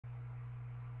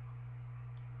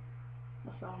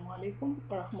Assalamu alaikum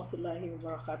wa rahmatullahi wa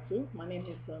barakatuh. My name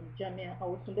is Jamia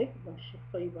Awatunde bin Sheikh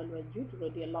Tayyib Al-Wajud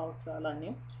radiallahu ta'ala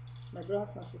anhu. My brothers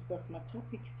and sisters, my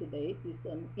topic today is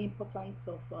importance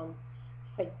of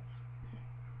faith.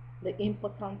 The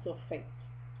importance of faith.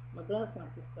 My brothers and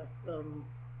sisters,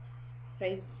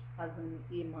 faith as an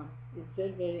Iman is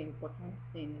very, very important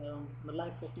in the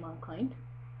life of mankind.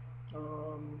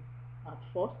 At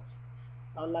first,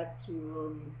 I would like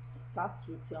to start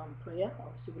with prayer.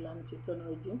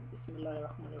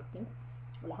 Bismillahirrahmanirrahim.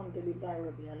 Alhamdulillah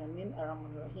Rabbil Alamin,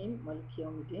 Ar-Rahman Rahim, Maliki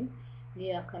Yawmiddin.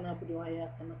 إياك نعبد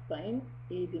وإياك نستعين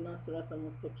اهدنا الصراط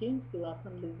المستقيم صراط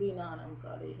الذين أنعمت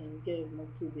عليهم غير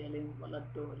المغضوب عليهم ولا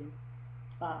الضالين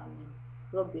آمين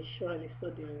رب اشرح لي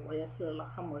صدري ويسر لي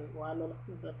أمري واحلل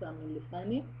عقدة من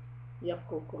لساني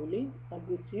يفقهوا قولي. I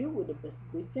greet you with the best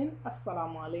greeting.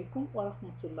 Assalamu alaikum wa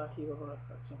rahmatullahi wa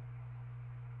barakatuh.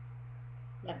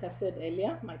 Like I said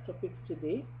earlier, my topic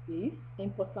today is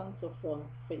importance of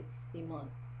faith, Iman.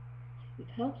 It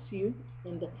helps you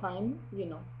in the time,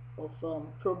 of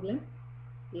problem.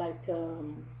 Like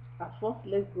at first,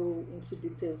 let's go into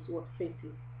details what faith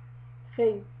is.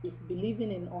 Faith is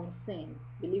believing in unseen,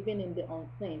 believing in the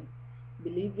unseen,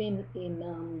 believing in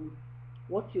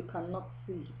what you cannot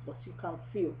see but you can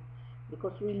feel.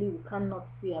 Because really we cannot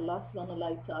see Allah subhanahu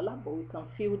wa ta'ala, but we can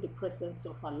feel the presence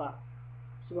of Allah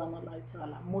subhanahu wa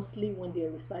ta'ala. Mostly when they're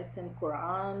reciting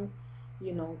Quran,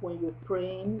 when you're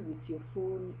praying with your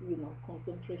full,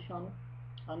 concentration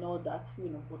and all that,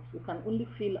 but we can only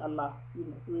feel Allah,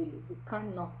 really. We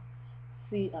cannot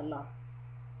see Allah.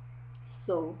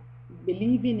 So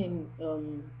believing in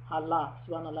Allah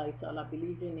subhanahu wa ta'ala,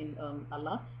 believing in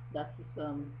Allah, that is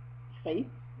faith,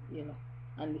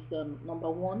 and it's number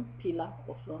one pillar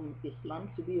of Islam.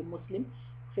 To be a Muslim,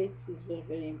 faith is very,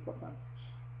 very important.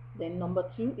 Then number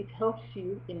two, it helps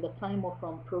you in the time of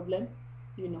problem.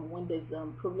 When there's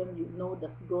problem,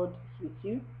 that God is with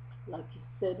you. Like it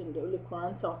said in the Holy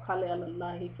Quran, Tawakkali ala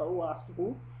Allahi fa huwa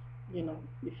hasbuh.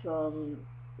 If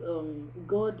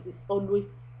God is always,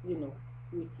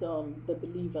 with the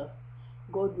believers,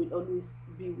 God will always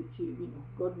be with you.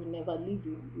 God will never leave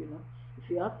you. If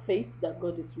you have faith that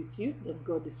God is with you, then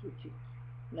God is with you.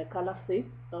 Like Allah says,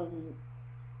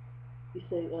 he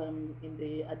said in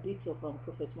the hadith of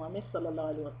Prophet Muhammad sallallahu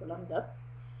alaihi wasallam that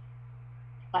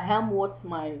I am what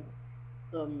my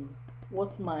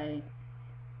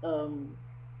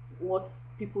what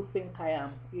people think I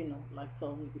am. Like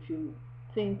if you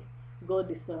think God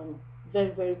is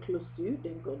very, very close to you,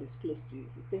 then God is close to you.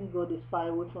 If you think God is far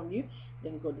away from you,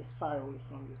 then God is far away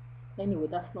from you. Anyway,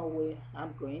 that's not where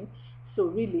I'm going. So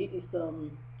really, it's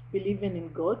believing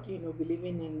in God.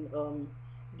 Believing in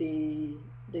the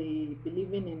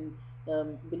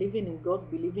believing in God,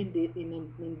 believing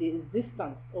in the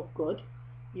existence of God.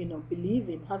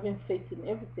 Believing, having faith in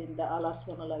everything that Allah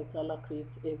subhanahu wa ta'ala creates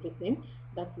everything.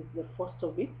 That is the first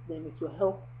of it. Then it will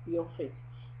help your faith.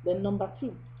 Then number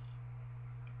two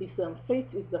is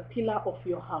faith is the pillar of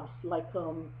your house. Like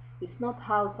it's not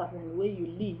house as in where you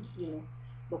live,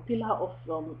 but pillar of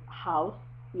house,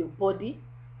 your body,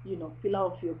 pillar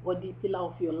of your body, pillar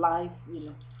of your life,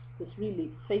 because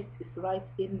really faith is right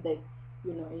in there,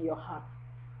 in your heart.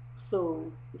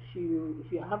 So if you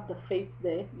have the faith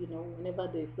there, whenever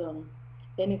there's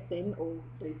anything or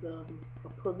there's a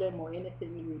problem or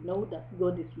anything, you know that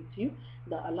God is with you,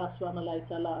 that Allah subhanahu wa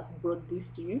ta'ala has brought this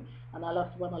to you, and Allah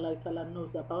subhanahu wa ta'ala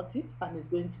knows about it and is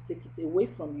going to take it away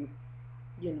from you,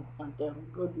 and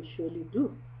God will surely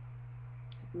do.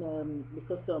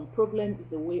 Because problem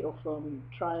is a way of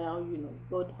trial.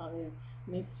 God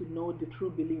needs to know the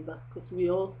true believers, because we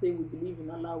all say we believe in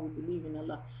Allah, we believe in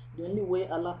Allah. The only way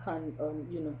Allah can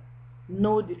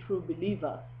know the true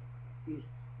believers is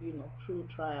through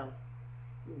trials.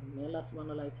 May Allah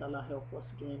subhanahu wa ta'ala help us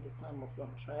during the time of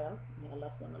trial. May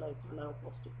Allah subhanahu wa ta'ala help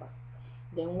us to pass.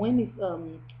 Then when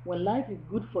life is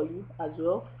good for you as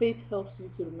well, faith helps you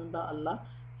to remember Allah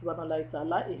subhanahu wa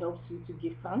ta'ala. It helps you to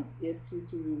give thanks. It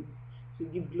helps you to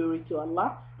give glory to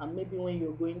Allah. And maybe when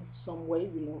you're going somewhere,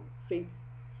 faith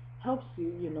helps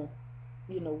you,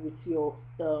 with your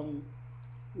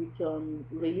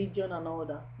religion and all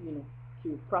that,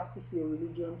 to practice your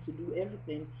religion, to do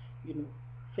everything,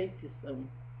 faith is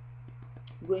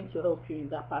going to help you in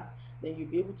that part. Then you'll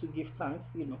be able to give thanks,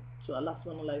 to Allah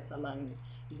subhanahu wa ta'ala in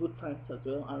good times as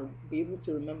well, and be able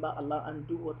to remember Allah and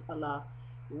do what Allah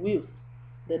wills.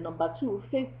 Then number two,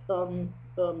 faith. Then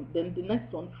the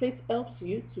next one, faith helps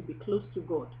you to be close to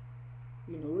God.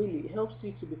 Really, it helps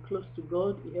you to be close to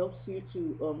God. It helps you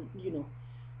to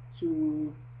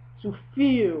to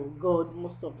feel God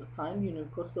most of the time.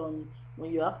 Because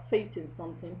when you have faith in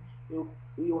something, it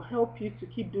will help you to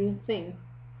keep doing things.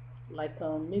 Like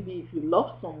maybe if you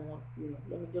love someone,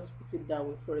 let me just put it that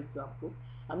way. For example,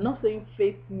 I'm not saying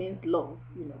faith means love,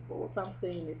 but what I'm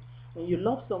saying is when you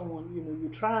love someone, you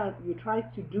try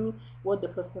to do what the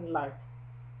person likes,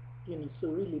 so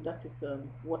really that is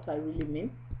what I really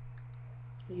mean,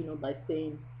 by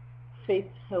saying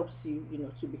faith helps you,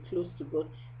 to be close to God,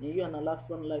 and you and Allah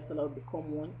subhanahu wa ta'ala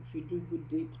become one. If you do good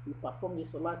deeds, you perform your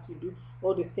salat, you do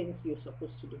all the things you're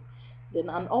supposed to do. Then,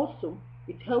 and also,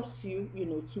 it helps you,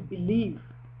 to believe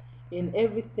in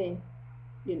everything,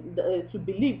 to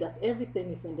believe that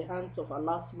everything is in the hands of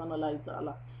Allah subhanahu wa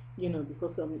ta'ala.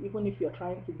 Because even if you're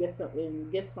trying to get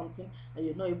something and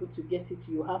you're not able to get it,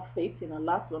 you have faith in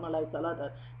Allah subhanahu wa ta'ala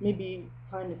that maybe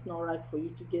time is not right for you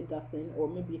to get that thing, or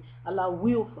maybe Allah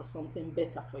will for something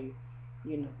better for you.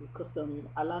 Because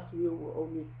Allah's will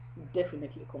always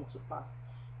definitely come to pass.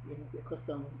 Because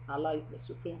Allah is the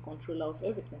supreme controller of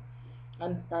everything.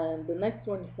 And the next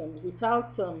one is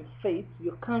without faith,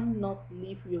 you cannot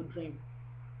live your dream.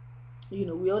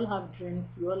 We all have dreams.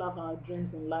 We all have our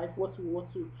dreams in life. What we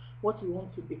want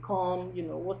to become.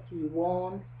 What we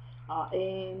want, our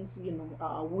aims.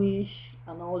 Our wish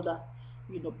and all that.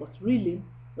 But really,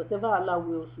 whatever Allah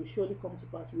wills will surely come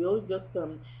to pass. We all just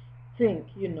think.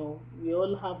 We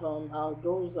all have our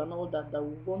goals and all that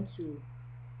we want to,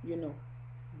 you know,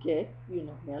 get.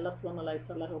 May Allah subhanahu wa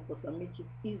ta'ala help us and make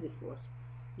it easy for us.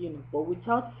 But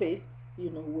without faith, we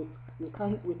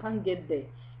can't get there.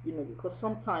 Because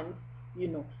sometimes you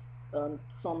know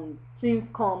some things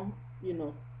come,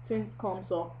 things comes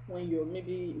up when you're,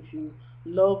 maybe if you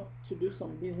love to do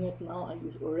some business now and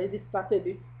you've already started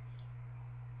it,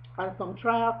 and some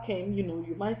trial came,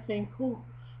 you might think, oh,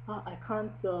 I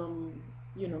can't,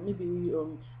 maybe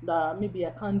that maybe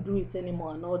I can't do it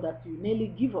anymore and all that, you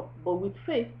nearly give up. But with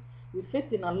faith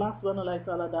in Allah subhanahu wa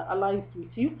ta'ala, that Allah is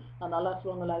with you and Allah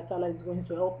subhanahu wa ta'ala is going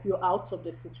to help you out of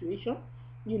the situation,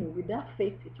 with that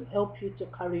faith, it will help you to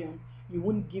carry on. You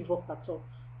won't give up at all.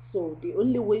 So the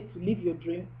only way to live your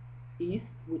dream is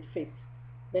with faith.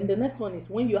 Then the next one is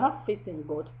when you have faith in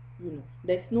God,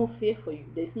 there's no fear for you.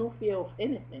 There's no fear of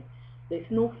anything. There's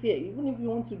no fear. Even if you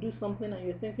want to do something and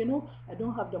you're thinking, I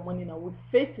don't have the money now. With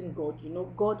faith in God,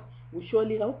 God will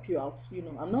surely help you out.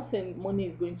 I'm not saying money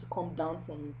is going to come down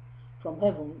from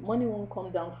heaven. Money won't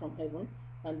come down from heaven,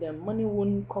 and then money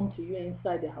won't come to you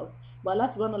inside the house. But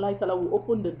Allah subhanahu wa ta'ala will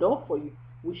open the door for you,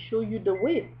 will show you the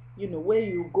way, where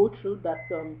you go through that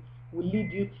will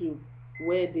lead you to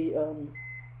where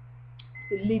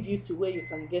where you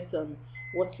can get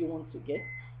what you want to get.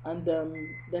 And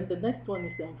then the next one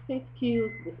is faith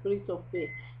kills the spirit of fear.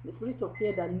 The spirit of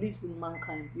fear that lives in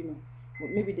mankind.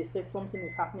 Maybe they say something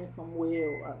is happening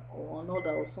somewhere or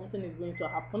another, or something is going to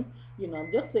happen.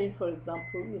 I'm just saying, for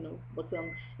example, but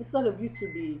instead of you to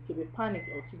be panicked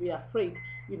or to be afraid,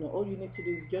 all you need to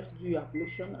do is just do your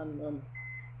ablution and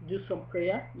do some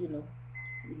prayer. You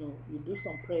do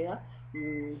some prayer.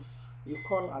 You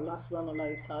call Allah subhanahu wa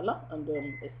ta'ala and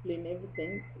explain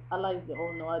everything. Allah is the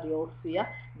all-knower, the all-seer.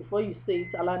 Before you say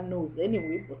it, Allah knows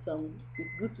anyway, but it's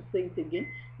good to say it again.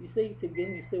 You say it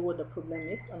again, you say what the problem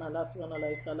is, and Allah subhanahu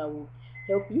wa ta'ala will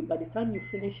help you. By the time you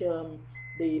finish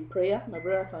the prayer, my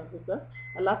brothers and sisters,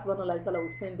 Allah subhanahu wa ta'ala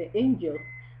will send the angels,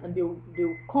 and they'll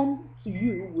come to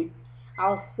you with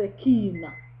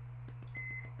al-sakina,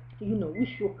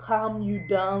 which will calm you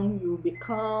down. You'll be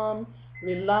calm,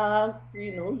 relaxed,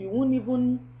 you won't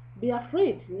even be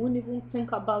afraid. You won't even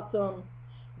think about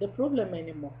the problem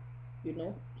anymore.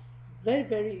 Very,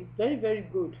 very, very, very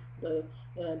good.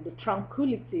 The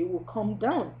tranquility will come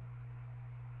down.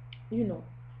 It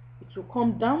will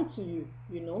come down to you,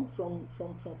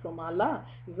 from Allah.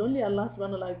 It's only Allah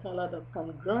subhanahu wa ta'ala that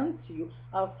can grant you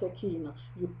al-sakina.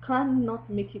 You cannot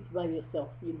make it by yourself.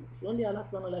 It's only Allah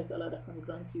subhanahu wa ta'ala that can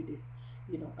grant you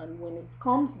this. And when it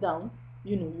comes down,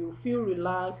 you feel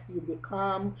relaxed, you'll be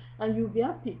calm, and you'll be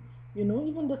happy.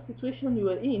 Even the situation you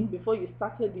were in before you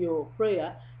started your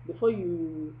prayer, before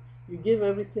you gave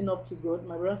everything up to God,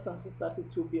 my brothers and sisters,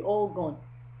 it will be all gone.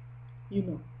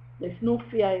 There's no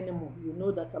fear anymore. You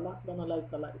know that Allah subhanahu wa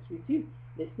ta'ala is with you.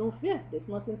 There's no fear. There's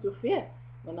nothing to fear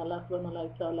when Allah subhanahu wa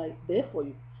ta'ala is there for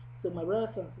you. So my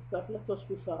brothers and sisters, let us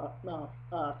put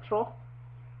our trust,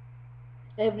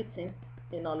 everything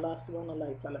in Allah subhanahu wa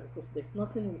ta'ala, because there's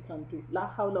nothing we can do. La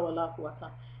hawla wa la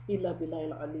quwwata illa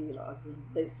billahi al-aliyyil azim.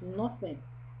 There's nothing.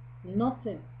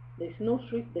 There's no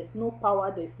strength, there's no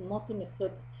power, there's nothing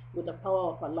except with the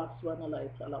power of Allah subhanahu wa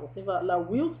ta'ala. Whatever Allah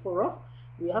wills for us,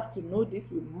 we have to know this.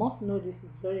 We must know this.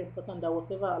 It's very important that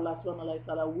whatever Allah subhanahu wa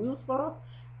ta'ala wills for us,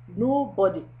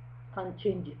 nobody can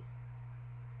change it.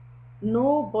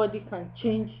 Nobody can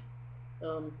change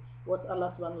what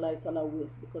Allah subhanahu wa ta'ala wills,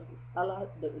 because it's Allah,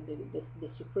 the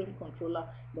supreme controller,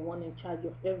 the one in charge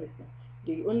of everything.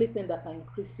 The only thing that can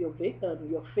increase your faith,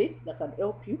 that can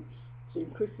help you to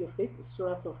increase your faith, is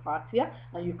Surah Al-Fatiha.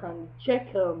 And you can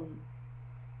check,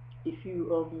 if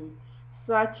you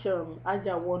search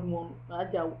Aja 11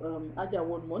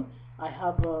 I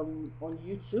have on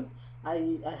YouTube.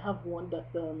 I have one that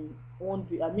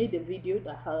I made a video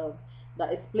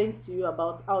that explains to you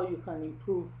about how you can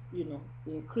improve,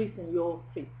 increase in your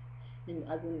faith,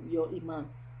 as in your Iman.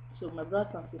 So my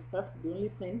brothers and sisters, the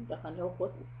only thing that can help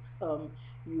us is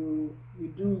you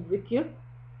do zikr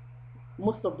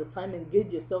most of the time.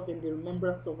 Engage yourself in the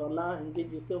remembrance of Allah,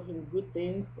 engage yourself in good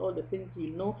things, all the things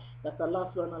you know that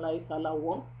Allah subhanahu wa ta'ala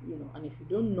wants, and if you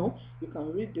don't know, you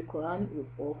can read the Quran,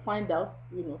 or find out,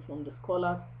 from the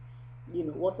scholars,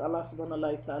 what Allah subhanahu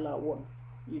wa ta'ala wants,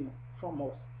 from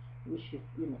us, which is,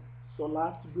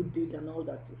 salat, good deed, and all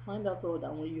that. You find out all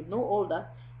that. When you know all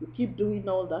that, you keep doing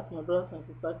all that, my brothers and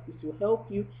sisters, it will help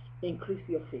you increase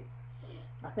your faith.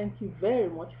 I thank you very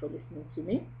much for listening to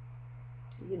me.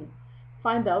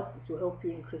 Find out, it will help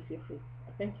you increase your faith.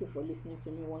 I thank you for listening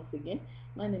to me once again.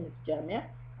 My name is Jamia.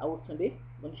 I was today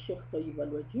on Sheikh Tayyib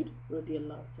Al-Wajud,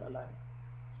 radiallahu ta'ala.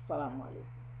 Assalamu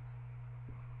alaikum.